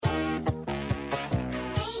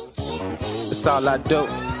that's all I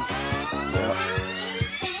do.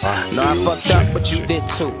 No, I fucked up, but you did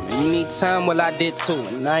too. You need time, well I did too.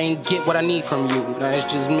 And I ain't get what I need from you. Now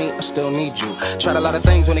it's just me, I still need you. Tried a lot of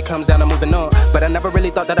things when it comes down to moving on, but I never really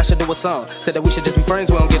thought that I should do a song. Said that we should just be friends,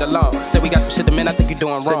 we don't get along. Said we got some shit that man I think you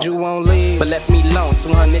doing wrong. Said you won't leave, but left me alone.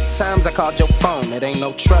 200 times I called your phone. It ain't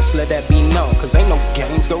no trust, let that be known. Cause ain't no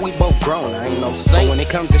games, girl, we both grown. I ain't no saint. When it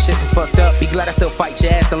comes to shit that's fucked up, be glad I still fight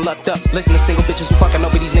your ass done lucked up. Listen to single bitches who fucking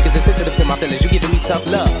over these niggas insensitive to my feelings. You giving me tough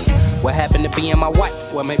love. What happened to being my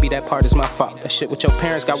wife? Well, maybe that part is my fault. That shit with your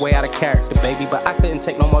parents got way out of character, baby, but I couldn't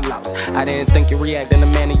take no more loss. I didn't think you react in the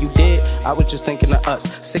manner you did. I was just thinking of us.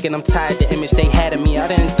 Sick and I'm tired the image they had of me. I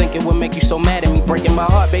didn't think it would make you so mad at me. Breaking my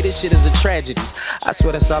heart, baby, this shit is a tragedy. I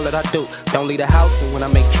swear that's all that I do. Don't leave the house, and when I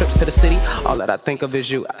make trips to the city, all that I think of is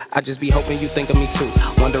you. I just be hoping you think of me too.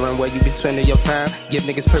 Wondering where you be spending your time. Give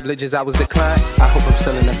niggas privileges I was declined. I hope I'm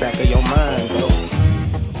still in the back of your mind, though.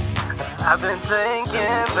 I've been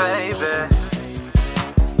thinking, baby,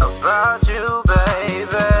 about you,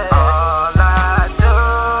 baby. All I do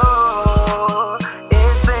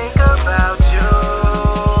is think about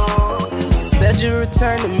you. Said you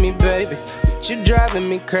returned to me, baby, but you driving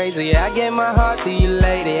me crazy. I gave my heart to you,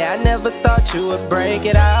 lady. I never thought you would break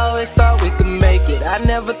it. I always thought we could make it. I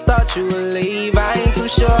never thought you would leave. I ain't too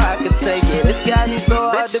sure I could take it. It's gotten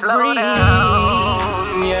so hard to breathe.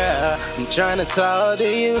 Yeah, I'm trying to talk to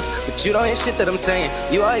you, but you don't hear shit that I'm saying.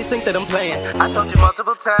 You always think that I'm playing. I told you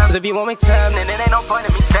multiple times, if you want me time, then it ain't no point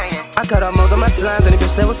in me staying. I cut out most of my slimes and the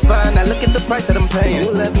bitch that was fine. Now look at the price that I'm paying.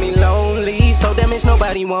 You left me lonely, so damaged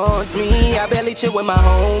nobody wants me. I barely chill with my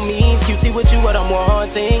homies. QT with you what I'm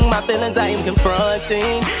wanting. My feelings I am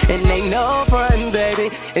confronting, and ain't no front,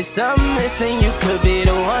 baby. It's something missing. You could be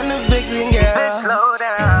the one to fix it, girl. Bitch, slow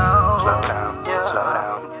down. Slow down, yeah. slow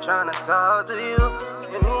down. I'm trying to talk to you.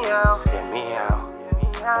 Get me out. Get me out. Get me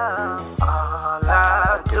out. All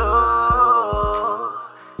I do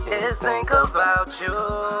is think about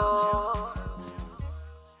you.